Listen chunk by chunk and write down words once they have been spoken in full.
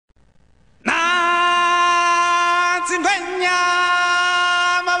Singwenya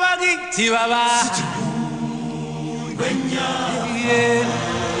mabagi Chihuahua. Yeah,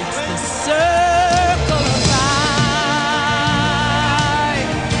 it's the circle of life,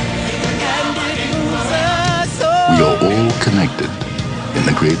 and it moves us all. We are all connected in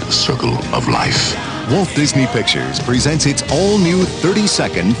the great circle of life. Walt Disney Pictures presents its all-new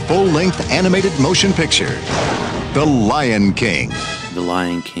 30-second full-length animated motion picture, The Lion King. The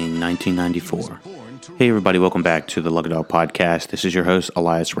Lion King, 1994. Hey everybody, welcome back to the Lug Dog Podcast. This is your host,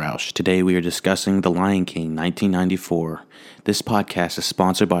 Elias Roush. Today we are discussing The Lion King, 1994. This podcast is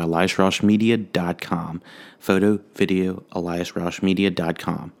sponsored by EliasRoushMedia.com. Photo, video,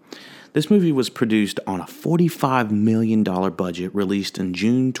 EliasRoushMedia.com. This movie was produced on a $45 million budget, released in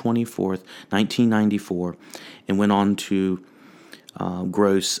June 24th, 1994, and went on to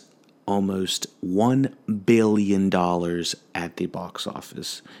gross almost $1 billion at the box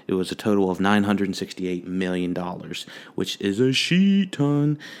office. It was a total of $968 million, which is a shit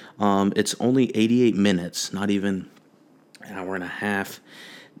ton. It's only 88 minutes, not even an hour and a half.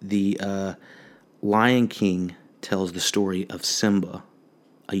 The Lion King tells the story of Simba,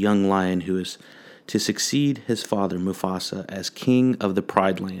 a young lion who is to succeed his father Mufasa as king of the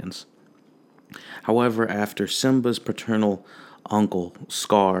Pride Lands. However, after Simba's paternal uncle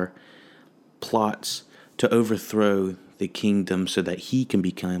Scar plots to overthrow the kingdom so that he can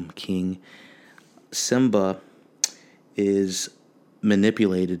become king, Simba is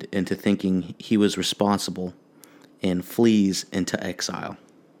manipulated into thinking he was responsible and flees into exile.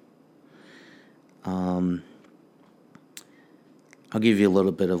 I'll give you a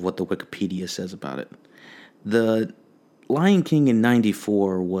little bit of what the Wikipedia says about it. The Lion King in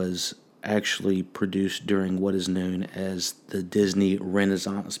 94 was actually produced during what is known as the Disney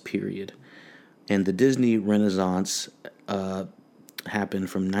Renaissance period. And the Disney Renaissance happened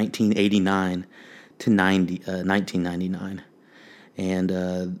from 1989 to 1999. And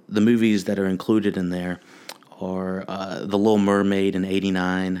the movies that are included in there are The Little Mermaid in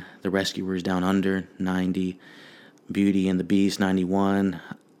 89, The Rescuers Down Under 90, Beauty and the Beast 91,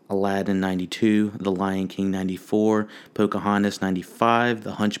 Aladdin 92, The Lion King 94, Pocahontas 95,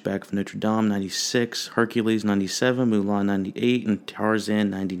 The Hunchback of Notre Dame 96, Hercules 97, Mulan 98, and Tarzan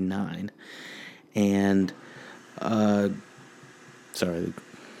 99. And, in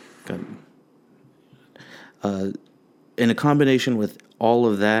a combination with all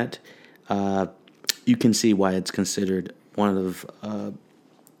of that, you can see why it's considered one of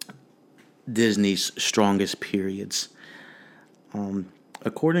Disney's strongest periods.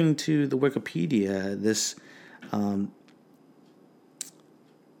 According to the Wikipedia,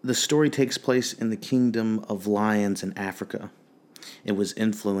 the story takes place in the kingdom of lions in Africa. It was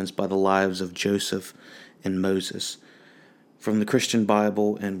influenced by the lives of Joseph and Moses from the Christian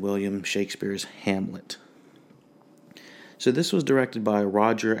Bible and William Shakespeare's Hamlet. So this was directed by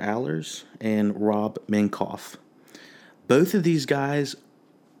Roger Allers and Rob Minkoff. Both of these guys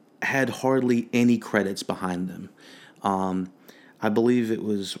had hardly any credits behind them. I believe it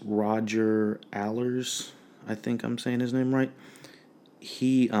was Roger Allers. I think I'm saying his name right.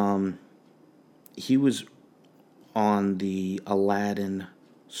 He was on the Aladdin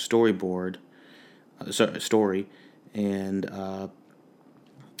story, and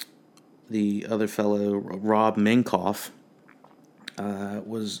the other fellow, Rob Minkoff,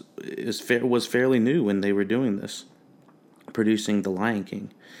 was fairly new when they were doing this, producing The Lion King.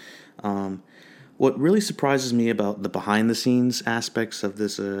 What really surprises me about the behind-the-scenes aspects of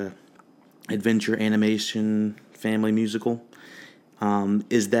this adventure animation family musical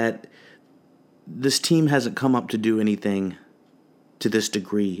is that this team hasn't come up to do anything to this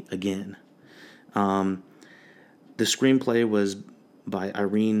degree again. The screenplay was by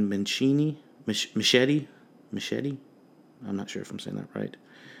Irene Machete. I'm not sure if I'm saying that right.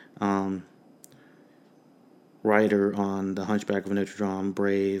 Writer on The Hunchback of Notre Dame,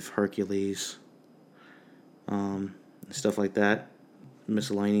 Brave, Hercules, stuff like that,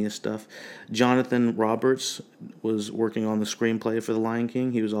 miscellaneous stuff. Jonathan Roberts was working on the screenplay for The Lion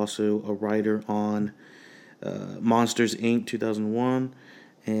King. He was also a writer on Monsters, Inc. 2001,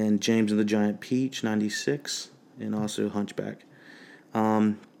 and James and the Giant Peach 96, and also Hunchback.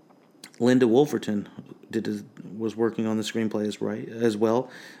 Linda Wolverton was working on the screenplay as well.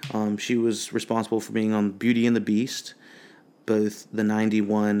 She was responsible for being on Beauty and the Beast, both the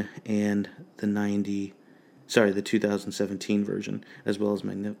 91 and the 2017 version, as well as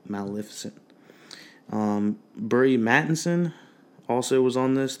Maleficent. Burry Mattinson also was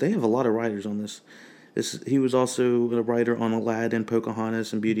on this. They have a lot of writers on this. He was also a writer on Aladdin,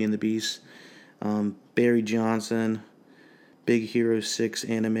 Pocahontas, and Beauty and the Beast. Barry Johnson, Big Hero 6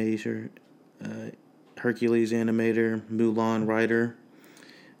 animator, Hercules animator, Mulan writer.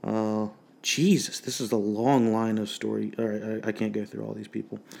 Jesus, this is a long line of story. All right, I can't go through all these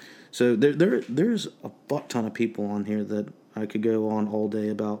people. So there's a butt ton of people on here that I could go on all day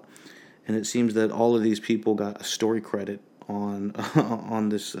about, and it seems that all of these people got a story credit on on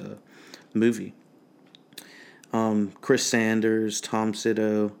this movie. Chris Sanders, Tom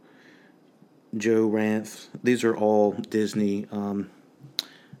Sito, Joe Ranft. These are all Disney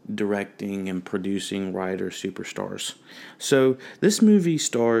directing and producing writer superstars. So this movie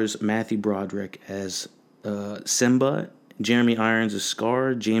stars Matthew Broderick as Simba, Jeremy Irons as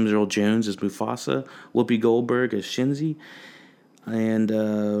Scar, James Earl Jones as Mufasa, Whoopi Goldberg as Shinzi, and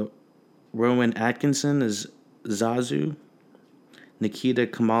Rowan Atkinson as Zazu, Nikita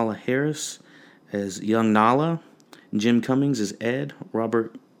Kamala Harris as young Nala, Jim Cummings as Ed,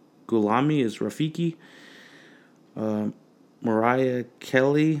 Robert Gulami as Rafiki, Mariah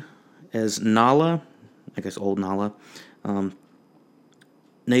Kelly as Nala, I guess old Nala,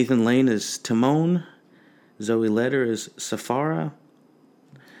 Nathan Lane as Timon, Zoe Leder as Safara,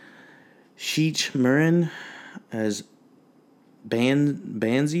 Cheech Marin as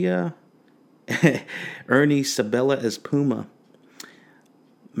Banzia, Ernie Sabella as Puma,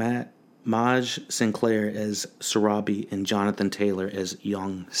 Maj Sinclair as Sarabi, and Jonathan Taylor as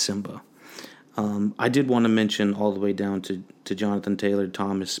young Simba. I did want to mention all the way down to Jonathan Taylor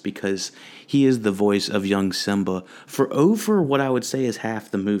Thomas because he is the voice of young Simba for over what I would say is half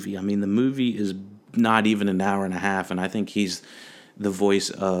the movie. I mean, the movie is not even an hour and a half, and I think he's the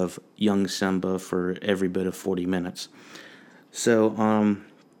voice of young Simba for every bit of 40 minutes. So,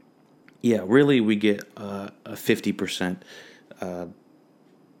 yeah, really we get a 50%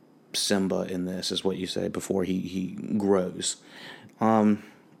 Simba in this, is what you say, before he grows.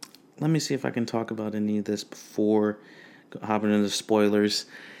 Let me see if I can talk about any of this before hopping into the spoilers.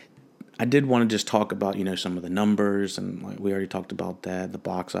 I did want to just talk about, some of the numbers, and like we already talked about that, the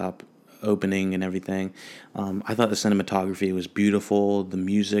box op opening and everything. I thought the cinematography was beautiful, the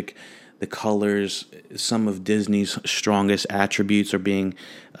music, the colors, some of Disney's strongest attributes are being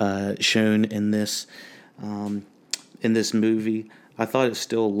shown in this movie. I thought it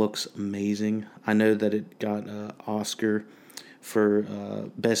still looks amazing. I know that it got an Oscar for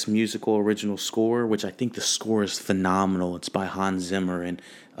Best Musical Original Score, which I think the score is phenomenal. It's by Hans Zimmer, and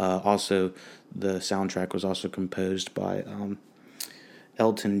also the soundtrack was also composed by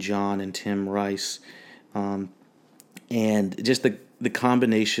Elton John and Tim Rice. And just the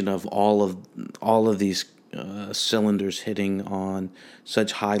combination of all of these cylinders hitting on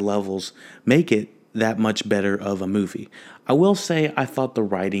such high levels make it that much better of a movie. I will say I thought the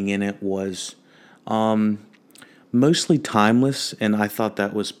writing in it was mostly timeless, and I thought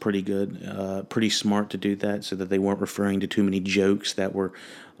that was pretty good, pretty smart to do that, so that they weren't referring to too many jokes that were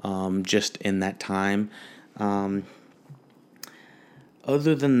just in that time.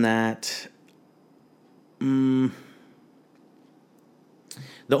 Other than that, the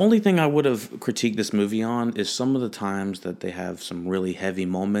only thing I would have critiqued this movie on is some of the times that they have some really heavy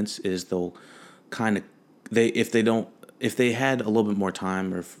moments is they'll kind of, if they had a little bit more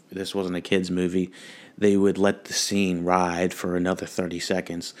time, or if this wasn't a kid's movie, they would let the scene ride for another 30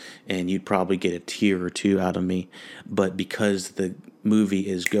 seconds, and you'd probably get a tear or two out of me. But because the movie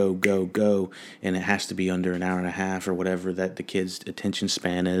is go, go, go, and it has to be under an hour and a half or whatever that the kid's attention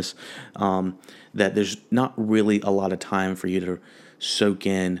span is, that there's not really a lot of time for you to soak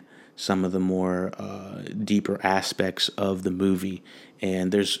in some of the more deeper aspects of the movie.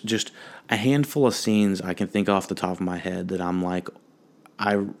 And there's just a handful of scenes I can think off the top of my head that I'm like,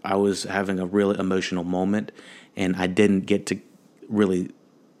 I was having a really emotional moment, and I didn't get to really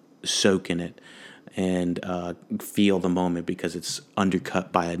soak in it and feel the moment because it's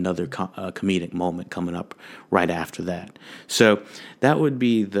undercut by another comedic moment coming up right after that. So that would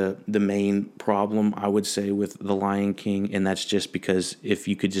be the main problem, I would say, with The Lion King, and that's just because if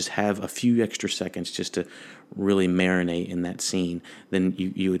you could just have a few extra seconds just to really marinate in that scene, then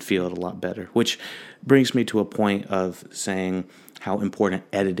you would feel it a lot better. Which brings me to a point of saying how important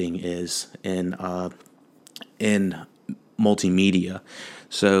editing is in multimedia.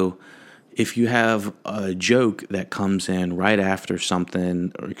 So if you have a joke that comes in right after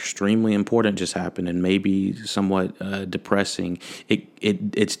something extremely important just happened and maybe somewhat depressing,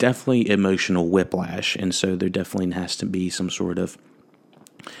 it's definitely emotional whiplash, and so there definitely has to be some sort of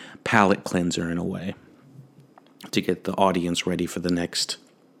palate cleanser in a way to get the audience ready for the next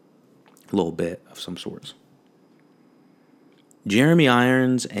little bit of some sorts. Jeremy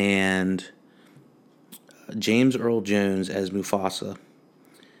Irons and James Earl Jones as Mufasa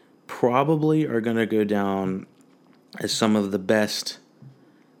probably are going to go down as some of the best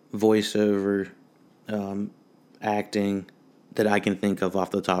voiceover acting that I can think of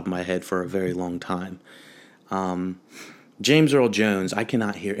off the top of my head for a very long time. James Earl Jones, I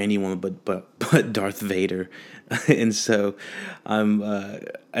cannot hear anyone but Darth Vader, and so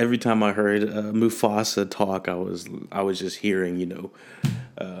every time I heard Mufasa talk, I was just hearing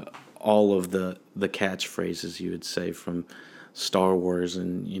all of the catchphrases you would say from Star Wars,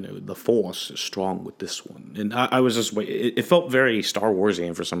 and the Force is strong with this one, and I was just it felt very Star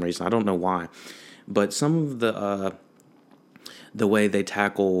Warsian for some reason. I don't know why, but some of the way they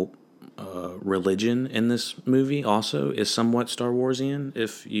tackle religion in this movie also is somewhat Star Warsian,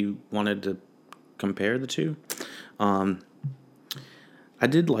 if you wanted to compare the two. I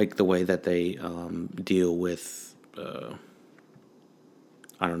did like the way that they deal with, I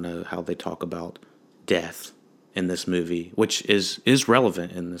don't know, how they talk about death in this movie, which is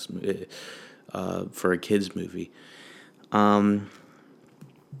relevant in this for a kid's movie. Let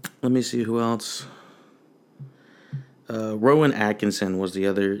me see who else. Rowan Atkinson was the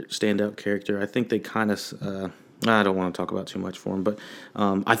other standout character. I think they kind of... I don't want to talk about too much for him, but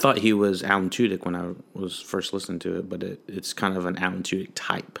I thought he was Alan Tudyk when I was first listening to it, but it's kind of an Alan Tudyk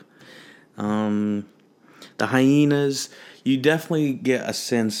type. The hyenas, you definitely get a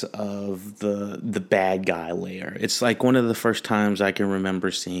sense of the bad guy layer. It's like one of the first times I can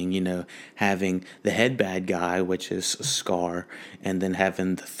remember seeing, having the head bad guy, which is Scar, and then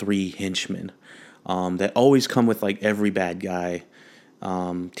having the three henchmen. That always come with like every bad guy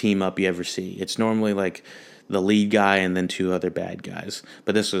team up you ever see. It's normally like the lead guy and then two other bad guys,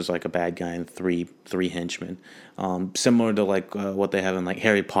 but this was like a bad guy and three henchmen, similar to like what they have in like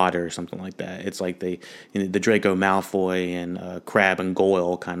Harry Potter or something like that. It's like the Draco Malfoy and Crabbe and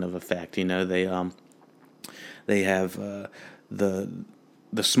Goyle kind of effect. They have the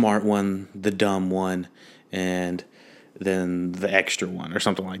smart one, the dumb one, and then the extra one or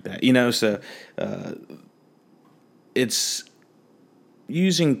something like that, so it's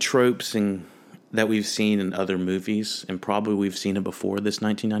using tropes that we've seen in other movies, and probably we've seen it before this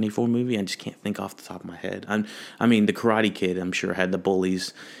 1994 movie. I just can't think off the top of my head. I mean, The Karate Kid, I'm sure, had the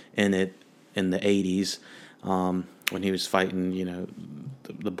bullies in it in the 80s when he was fighting,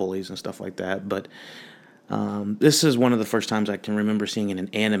 the bullies and stuff like that. But this is one of the first times I can remember seeing in an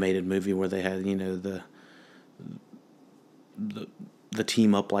animated movie where they had, the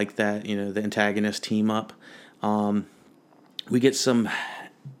team up like that, the antagonist team up. We get some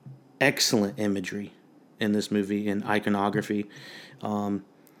excellent imagery in this movie and iconography. Sorry,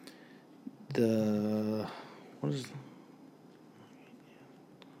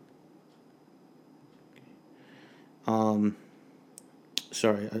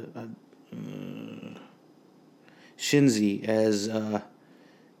 Shinzi as the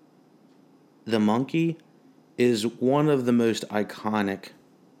monkey is one of the most iconic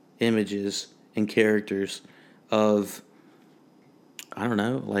images and characters of, I don't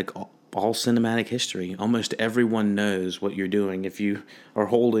know, like all cinematic history. Almost everyone knows what you're doing if you are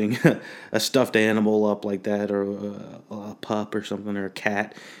holding a stuffed animal up like that, or a pup or something, or a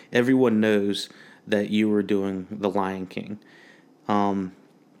cat. Everyone knows that you were doing The Lion King. Let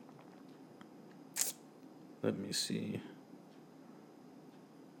me see.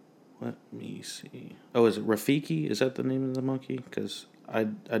 Oh, is it Rafiki? Is that the name of the monkey? Because I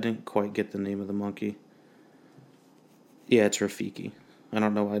didn't quite get the name of the monkey. Yeah, it's Rafiki. I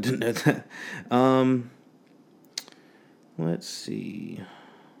don't know why I didn't know that. Let's see.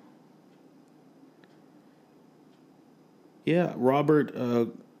 Yeah, Robert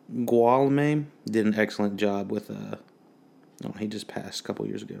Guillaume did an excellent job with... he just passed a couple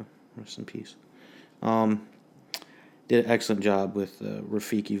years ago. Rest in peace. Did an excellent job with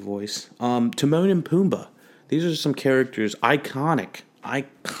Rafiki voice. Timon and Pumbaa. These are some characters, iconic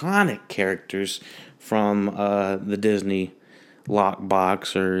characters from the Disney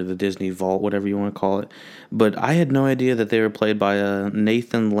lockbox or the Disney vault, whatever you want to call it. But I had no idea that they were played by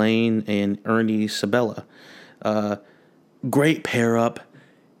Nathan Lane and Ernie Sabella. Great pair up.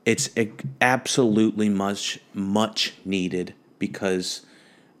 It's absolutely much needed, because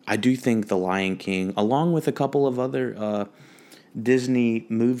I do think The Lion King, along with a couple of other Disney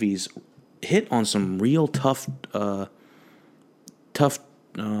movies, hit on some real tough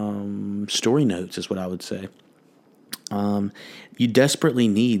story notes, is what I would say. You desperately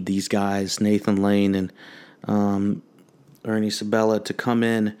need these guys, Nathan Lane and Ernie Sabella, to come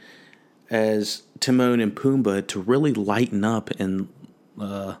in as Timon and Pumbaa to really lighten up and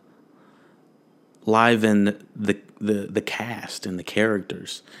liven the cast and the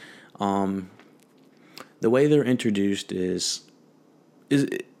characters. The way they're introduced is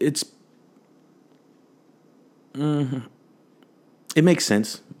it makes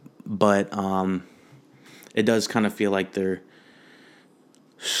sense, but it does kind of feel like they're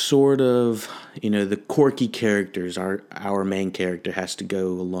sort of, the quirky characters. Our main character has to go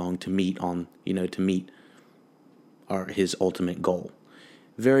along to meet his ultimate goal.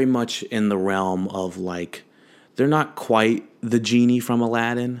 Very much in the realm of like, they're not quite the genie from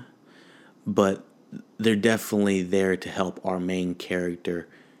Aladdin, but they're definitely there to help our main character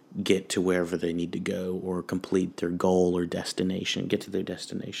get to wherever they need to go or complete their goal or destination, get to their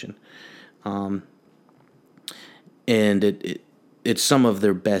destination. And it's some of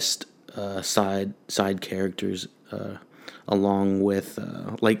their best side characters, along with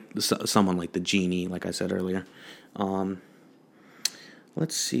someone like the genie, like I said earlier.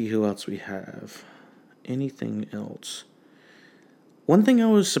 Let's see who else we have. Anything else? One thing I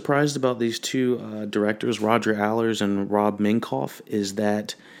was surprised about these two directors, Roger Allers and Rob Minkoff, is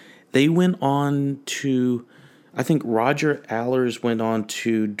that they went on to, I think Roger Allers went on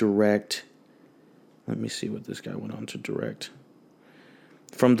to direct, let me see what this guy went on to direct.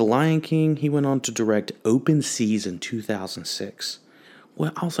 From The Lion King, he went on to direct Open Season 2006.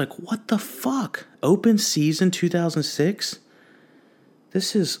 Well, I was like, what the fuck? Open Season 2006?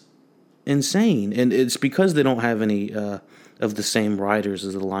 This is insane. And it's because they don't have any of the same writers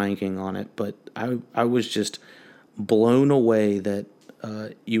as The Lion King on it. But I was just blown away that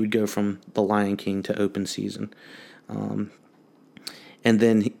you would go from The Lion King to Open Season. And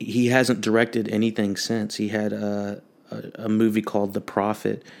then he hasn't directed anything since. He had a movie called The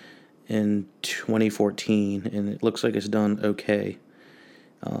Prophet in 2014, and it looks like it's done okay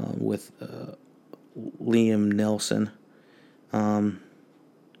with Liam Neeson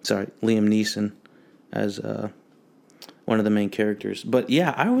as one of the main characters. But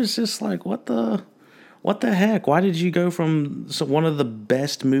yeah, I was just like, what the heck? Why did you go from one of the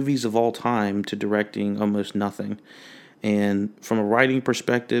best movies of all time to directing almost nothing? And from a writing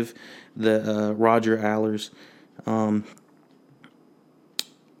perspective, the Roger Allers, the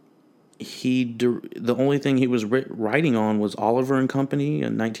only thing he was writing on was Oliver and Company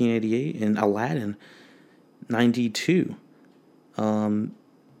in 1988 and Aladdin 92.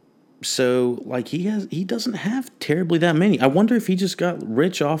 So like he doesn't have terribly that many. I wonder if he just got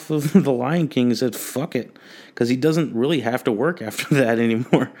rich off of The Lion King and said fuck it, because he doesn't really have to work after that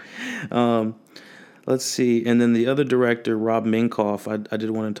anymore. Let's see. And then the other director, Rob Minkoff, I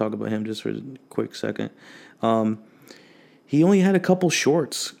did want to talk about him just for a quick second. He only had a couple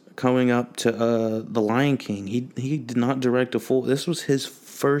shorts coming up to The Lion King. He did not direct a full. This was his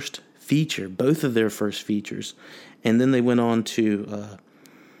first feature, both of their first features. And then they went on to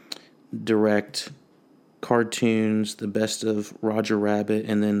direct cartoons, The Best of Roger Rabbit,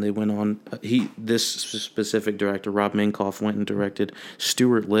 and then they went on. This specific director, Rob Minkoff, went and directed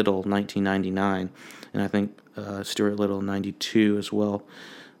Stuart Little, 1999, and I think Stuart Little 92 as well.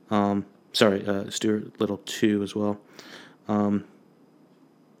 Stuart Little 2 as well. And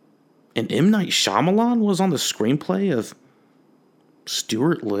M. Night Shyamalan was on the screenplay of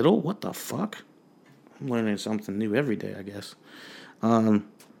Stuart Little? What the fuck? I'm learning something new every day, I guess.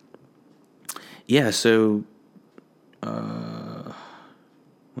 Yeah, so, let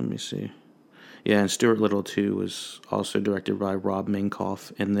me see. Yeah, and Stuart Little 2 was also directed by Rob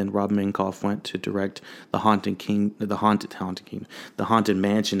Minkoff, and then Rob Minkoff went to direct The Haunted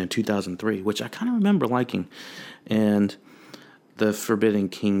Mansion in 2003, which I kind of remember liking, and The Forbidden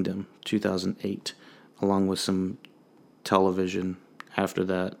Kingdom, 2008, along with some television after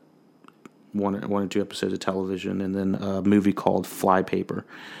that, one or two episodes of television, and then a movie called Flypaper.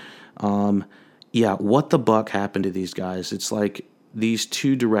 Yeah, what the buck happened to these guys? It's like these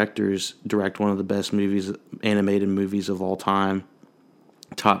two directors direct one of the best animated movies of all time,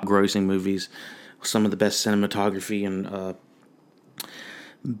 top grossing movies, some of the best cinematography, and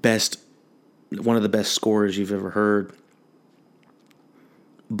one of the best scores you've ever heard.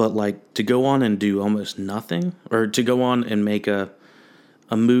 But like to go on and do almost nothing, or to go on and make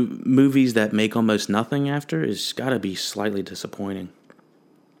movies that make almost nothing after, is got to be slightly disappointing.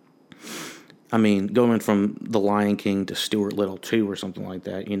 I mean, going from The Lion King to Stuart Little 2 or something like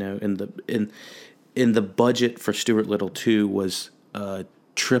that, in the budget for Stuart Little 2 was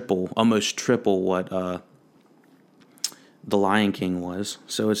almost triple what The Lion King was.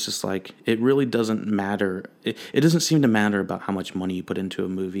 So it's just like, it really doesn't matter. It doesn't seem to matter about how much money you put into a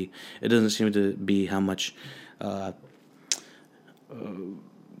movie. It doesn't seem to be how much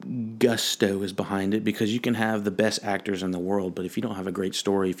gusto is behind it, because you can have the best actors in the world, but if you don't have a great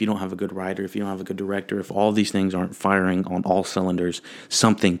story, if you don't have a good writer, if you don't have a good director, if all these things aren't firing on all cylinders,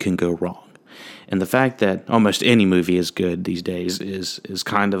 something can go wrong. And the fact that almost any movie is good these days is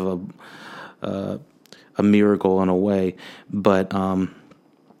kind of a miracle in a way, but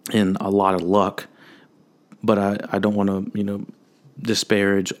in a lot of luck. but I don't want to,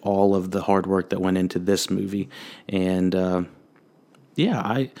 disparage all of the hard work that went into this movie. And I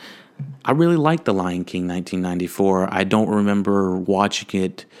really liked The Lion King 1994. I don't remember watching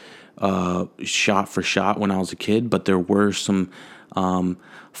it shot for shot when I was a kid, but there were some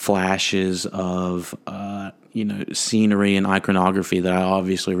flashes of scenery and iconography that I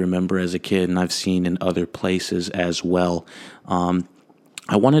obviously remember as a kid, and I've seen in other places as well. I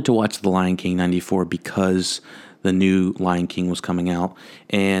wanted to watch The Lion King 94 because the new Lion King was coming out,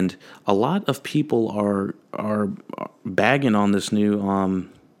 and a lot of people are bagging on this new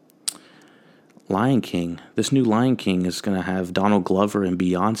Lion King. This new Lion King is going to have Donald Glover and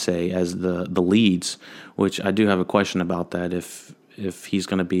Beyonce as the leads, which I do have a question about that, if he's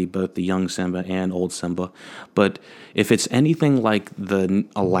going to be both the young Simba and old Simba. But if it's anything like the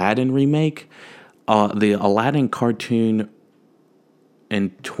Aladdin remake, the Aladdin cartoon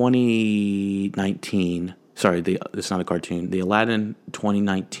in 2019, it's not a cartoon, the Aladdin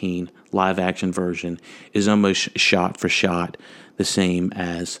 2019 live action version is almost shot for shot the same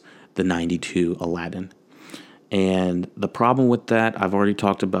as the 92 Aladdin. And the problem with that, I've already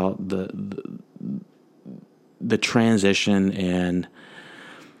talked about the transition and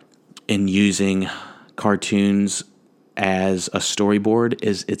in using cartoons as a storyboard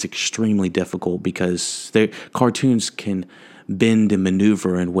it's extremely difficult, because cartoons can bend and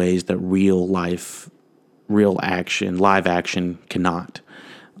maneuver in ways that live action cannot.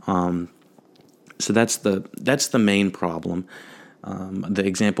 So that's the main problem. The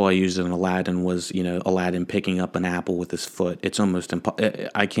example I used in Aladdin was, Aladdin picking up an apple with his foot. It's almost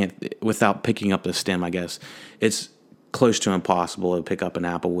I can't, without picking up the stem, I guess. It's close to impossible to pick up an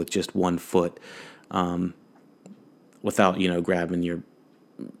apple with just one foot, without, grabbing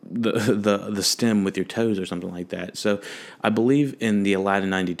the stem with your toes or something like that. So I believe in the Aladdin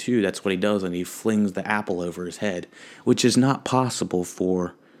 92, that's what he does, and he flings the apple over his head, which is not possible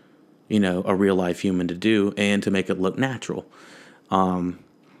for, a real life human to do and to make it look natural.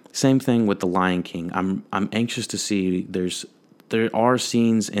 Same thing with The Lion King. I'm anxious to see. There are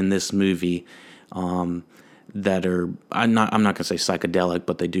scenes in this movie that are, I'm not gonna say psychedelic,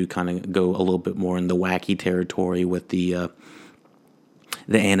 but they do kind of go a little bit more in the wacky territory with the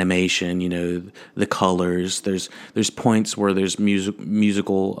animation, the colors. There's points where there's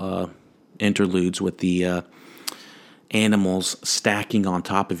musical interludes with the animals stacking on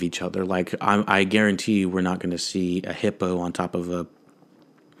top of each other. Like I guarantee you, we're not going to see a hippo on top of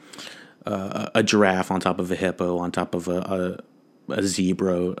a giraffe on top of a hippo on top of a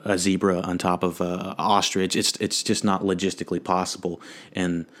zebra on top of a ostrich. It's just not logistically possible,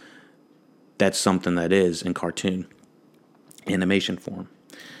 and that's something that is in cartoon animation form.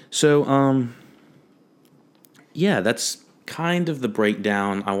 So that's kind of the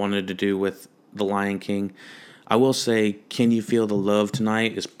breakdown I wanted to do with The Lion King. I will say, Can You Feel the Love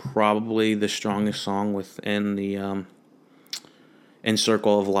Tonight is probably the strongest song within the and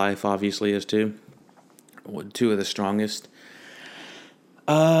Circle of Life obviously is too. Two of the strongest.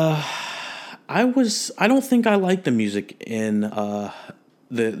 I don't think I like the music in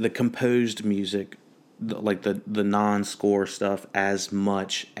the composed music, like the non-score stuff, as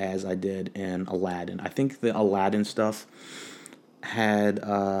much as I did in Aladdin. I think the Aladdin stuff had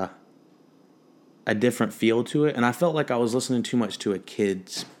a different feel to it, and I felt like I was listening too much to a kid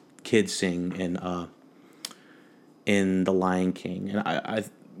sing in The Lion King, and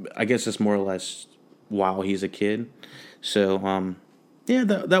I guess it's more or less while he's a kid. So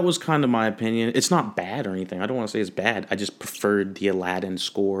that was kind of my opinion. It's not bad or anything. I don't want to say it's bad. I just preferred the Aladdin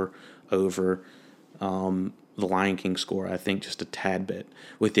score over the Lion King score, I think, just a tad bit,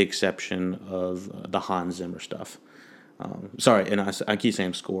 with the exception of the Hans Zimmer stuff. Sorry, and I keep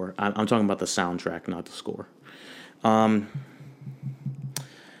saying score. I'm talking about the soundtrack, not the score. I'm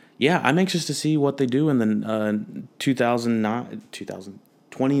anxious to see what they do in the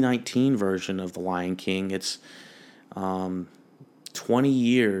 2019 version of The Lion King. It's 20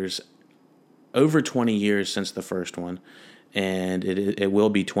 years, over 20 years since the first one, and it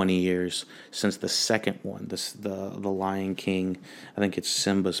will be 20 years since the second one. The Lion King, I think it's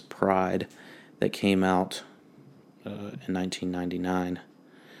Simba's Pride, that came out in 1999.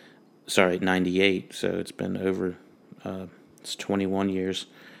 Sorry, 98. So it's been over. It's 21 years,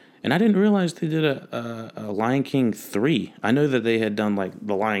 and I didn't realize they did a Lion King 3. I know that they had done like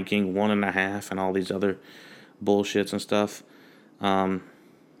the Lion King 1.5 and all these other bullshits and stuff. And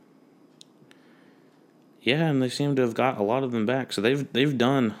they seem to have got a lot of them back. So they've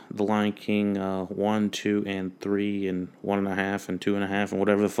done the Lion King 1, 2, and 3, and 1.5 and 2.5 and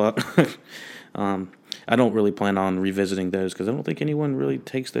whatever the fuck. I don't really plan on revisiting those because I don't think anyone really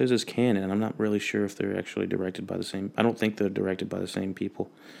takes those as canon. I'm not really sure if they're actually directed by the same. I don't think they're directed by the same people,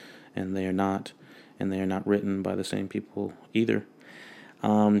 and they are not written by the same people either.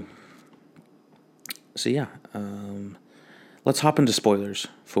 So yeah, let's hop into spoilers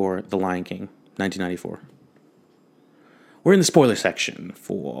for The Lion King, 1994. We're in the spoiler section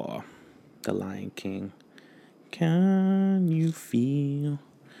for The Lion King. Can you feel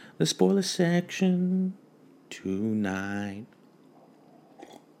the spoiler section tonight?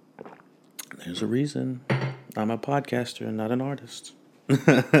 There's a reason I'm a podcaster and not an artist.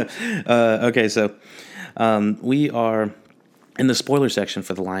 Okay, so we are in the spoiler section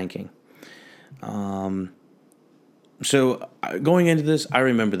for The Lion King. So going into this, I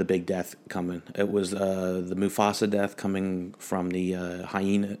remember the big death coming. It was the Mufasa death coming from the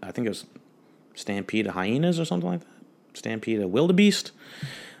hyena. I think it was stampede of hyenas or something like that. Stampede of wildebeest.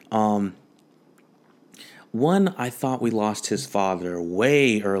 One, I thought we lost his father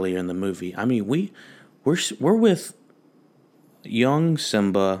way earlier in the movie. I mean, we're with young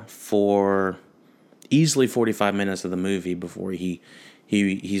Simba for easily 45 minutes of the movie before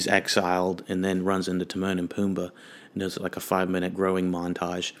he's exiled and then runs into Timon and Pumbaa and does like a 5-minute growing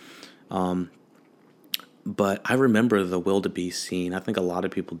montage. But I remember the wildebeest scene. I think a lot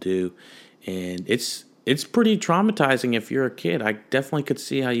of people do, and it's pretty traumatizing if you're a kid. I definitely could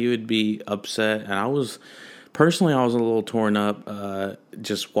see how you would be upset, and I was a little torn up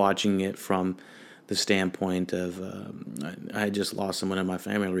just watching it from the standpoint of I had just lost someone in my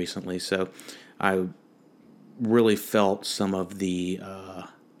family recently, so I really felt some of the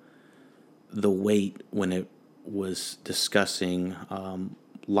weight when it was discussing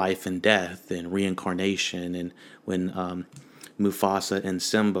life and death and reincarnation, and when Mufasa and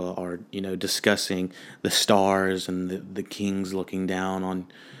Simba are, discussing the stars and the kings looking down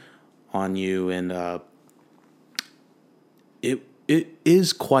on you, and it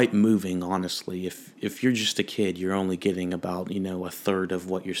is quite moving, honestly. If you're just a kid, you're only getting about, a third of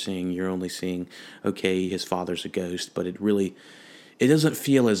what you're seeing. You're only seeing, okay, his father's a ghost, but it doesn't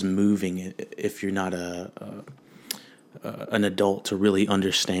feel as moving if you're not an adult to really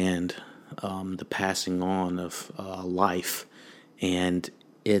understand the passing on of life. And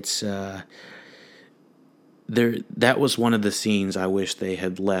it's that was one of the scenes I wish they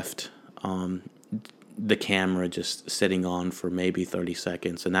had left the camera just sitting on for maybe 30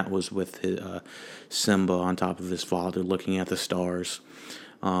 seconds, and that was with Simba on top of his father looking at the stars.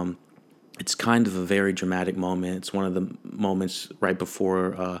 It's kind of a very dramatic moment. It's one of the moments right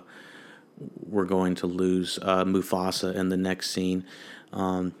before we're going to lose Mufasa in the next scene.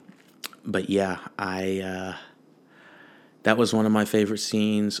 But yeah, that was one of my favorite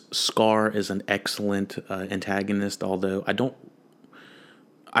scenes. Scar is an excellent antagonist, although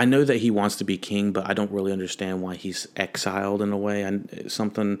I know that he wants to be king, but I don't really understand why he's exiled in a way.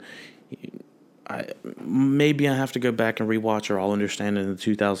 Maybe I have to go back and rewatch, or I'll understand it in the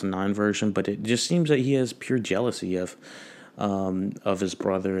 2009 version. But it just seems that he has pure jealousy of his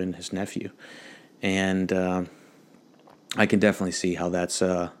brother and his nephew, and I can definitely see how that's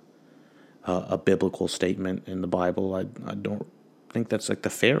a biblical statement in the Bible. I don't think that's like the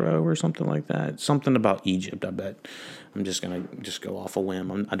Pharaoh or something like that. Something about Egypt, I bet. I'm just going to go off a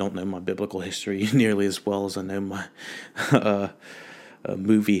whim. I don't know my biblical history nearly as well as I know my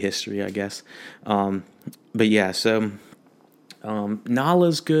movie history, I guess. But yeah, so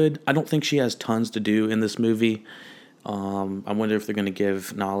Nala's good. I don't think she has tons to do in this movie. I wonder if they're going to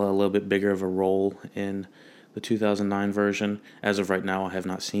give Nala a little bit bigger of a role in the 2009 version. As of right now, I have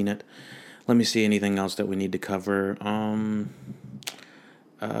not seen it. Let me see anything else that we need to cover.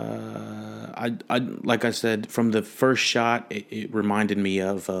 I like I said, from the first shot, it reminded me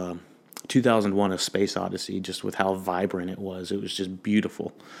of 2001: A Space Odyssey, just with how vibrant it was. It was just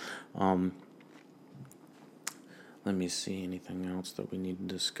beautiful. Let me see anything else that we need to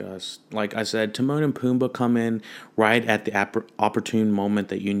discuss. Like I said, Timon and Pumbaa come in right at the opportune moment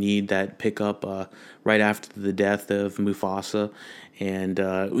that you need that pickup right after the death of Mufasa. And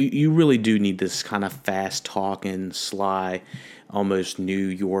you really do need this kind of fast-talking, sly, almost New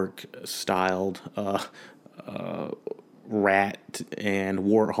York-styled rat and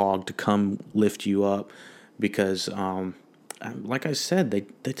warthog to come lift you up, because like I said,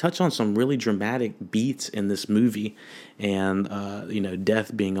 they touch on some really dramatic beats in this movie, and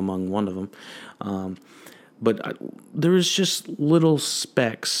death being among one of them. But there's just little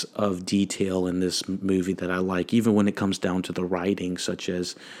specks of detail in this movie that I like, even when it comes down to the writing, such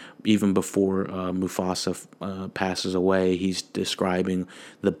as even before Mufasa passes away, he's describing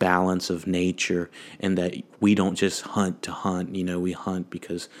the balance of nature, and that we don't just hunt to hunt. We hunt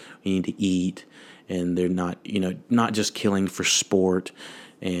because we need to eat, and they're not, not just killing for sport.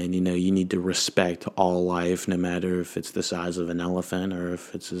 And, you need to respect all life, no matter if it's the size of an elephant or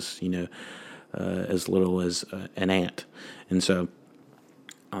if it's as little as an ant. And so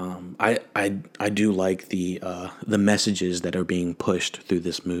I do like the messages that are being pushed through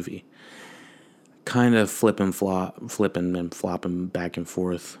this movie. Kind of flipping and flopping back and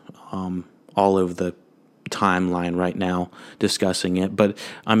forth all over the timeline right now, discussing it. But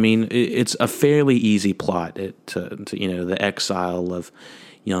I mean, it's a fairly easy plot. The exile of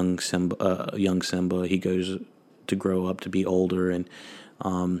young Simba. He goes to grow up to be older and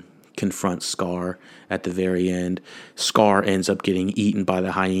confronts Scar at the very end. Scar ends up getting eaten by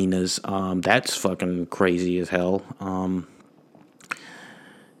the hyenas. That's fucking crazy as hell.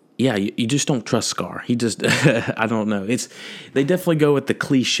 Yeah, you just don't trust Scar. He just, I don't know. They definitely go with the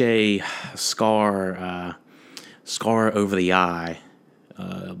cliche Scar over the eye,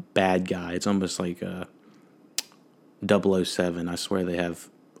 bad guy. It's almost like 007. I swear they have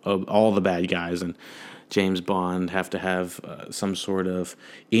all the bad guys, and James Bond have to have some sort of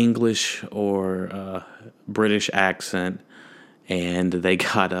English or British accent, and they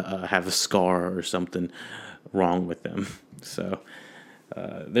gotta have a scar or something wrong with them. So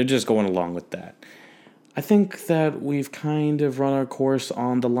they're just going along with that. I think that we've kind of run our course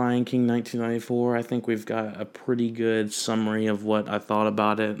on The Lion King 1994. I think we've got a pretty good summary of what I thought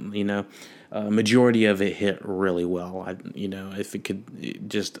about it. Majority of it hit really well. If it could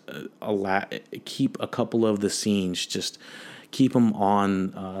just keep a couple of the scenes, just keep them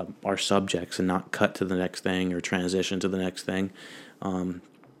on our subjects and not cut to the next thing or transition to the next thing,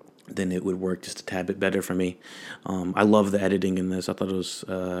 then it would work just a tad bit better for me. I love the editing in this. I thought it was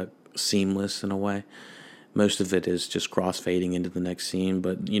seamless in a way. Most of it is just cross-fading into the next scene,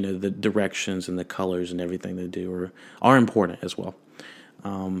 but, the directions and the colors and everything they do are important as well.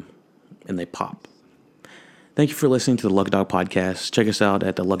 And they pop. Thank you for listening to the Lucky Dog Podcast. Check us out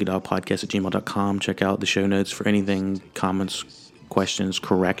at the luckydogpodcast@gmail.com. Check out the show notes for anything, comments, questions,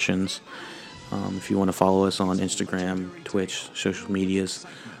 corrections. If you want to follow us on Instagram, Twitch, social medias,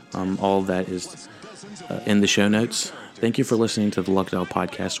 all of that is in the show notes. Thank you for listening to the Lucky Dog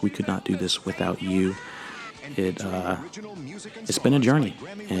Podcast. We could not do this without you. It's been a journey,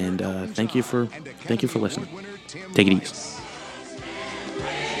 and thank you for listening. Take it easy.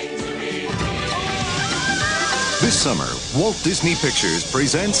 This summer, Walt Disney Pictures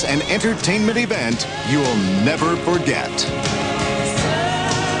presents an entertainment event you'll never forget.